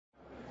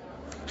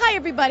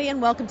everybody,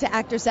 and welcome to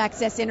Actors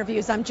Access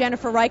Interviews. I'm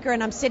Jennifer Riker,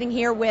 and I'm sitting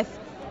here with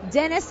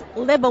Dennis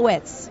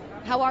Libowitz.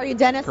 How are you,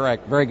 Dennis?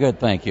 Correct. Very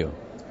good, thank you.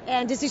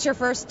 And is this your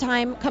first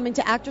time coming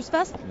to Actors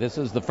Fest? This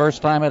is the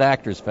first time at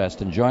Actors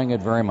Fest. Enjoying it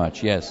very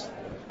much, yes.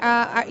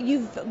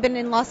 You've been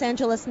in Los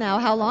Angeles now,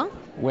 how long?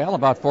 Well,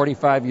 about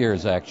 45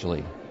 years,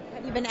 actually.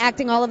 Have you been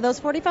acting all of those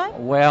 45?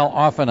 Well,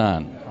 off and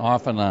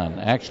on.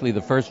 Actually,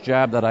 the first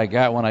job that I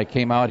got when I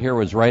came out here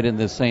was right in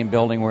this same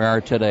building we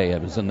are today. I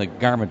was in the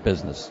garment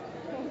business.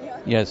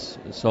 Yes,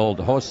 sold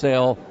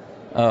wholesale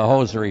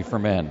hosiery for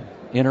men,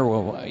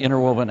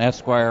 interwoven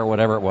Esquire,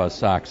 whatever it was,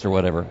 socks or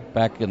whatever,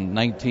 back in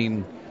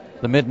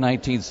the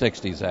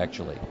mid-1960s,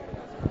 actually.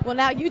 Well,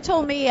 now, you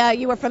told me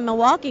you were from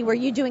Milwaukee. Were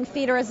you doing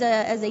theater as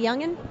a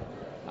youngin'?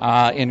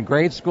 In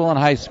grade school and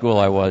high school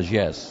I was,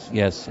 yes.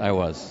 Yes, I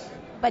was.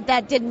 But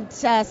that didn't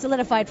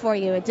solidify it for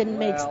you? It didn't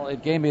make... Well,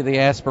 it gave me the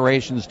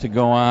aspirations to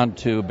go on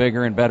to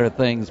bigger and better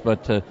things,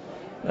 but to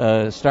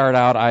start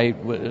out,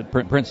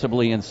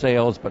 principally in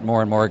sales, but more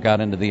and more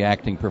got into the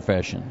acting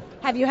profession.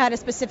 Have you had a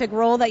specific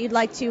role that you'd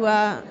like to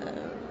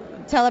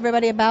tell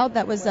everybody about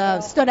that was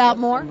stood out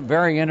more?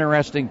 Very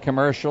interesting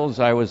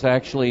commercials. I was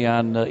actually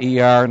on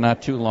ER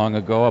not too long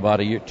ago, about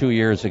 2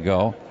 years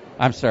ago.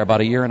 I'm sorry, about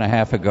a year and a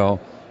half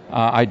ago.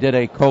 I did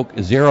a Coke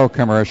Zero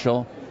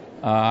commercial.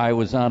 I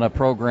was on a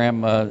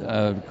program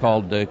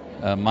called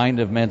Mind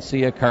of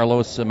Mencia,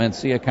 Carlos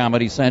Mencia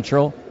Comedy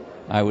Central.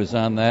 I was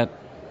on that.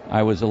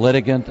 I was a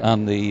litigant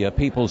on the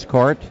People's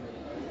Court,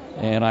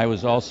 and I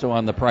was also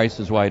on The Price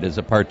is Right as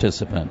a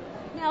participant.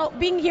 Now,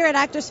 being here at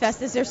Actors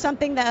Fest, is there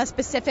something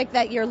specific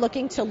that you're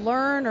looking to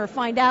learn or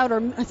find out,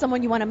 or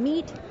someone you want to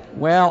meet?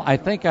 Well, I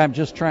think I'm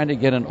just trying to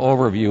get an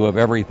overview of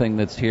everything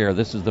that's here.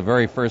 This is the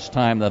very first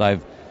time that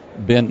I've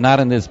been, not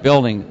in this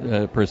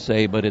building per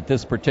se, but at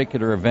this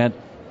particular event,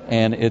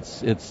 and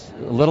it's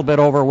a little bit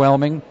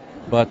overwhelming,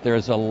 but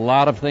there's a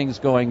lot of things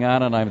going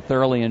on, and I'm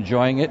thoroughly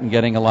enjoying it and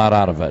getting a lot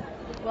out of it.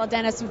 Well,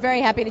 Dennis, I'm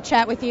very happy to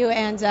chat with you,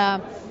 and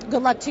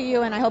good luck to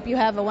you, and I hope you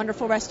have a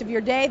wonderful rest of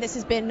your day. This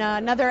has been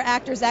another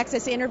Actors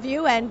Access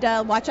interview, and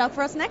watch out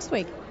for us next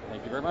week.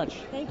 Thank you very much.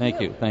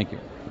 Thank you. Thank you.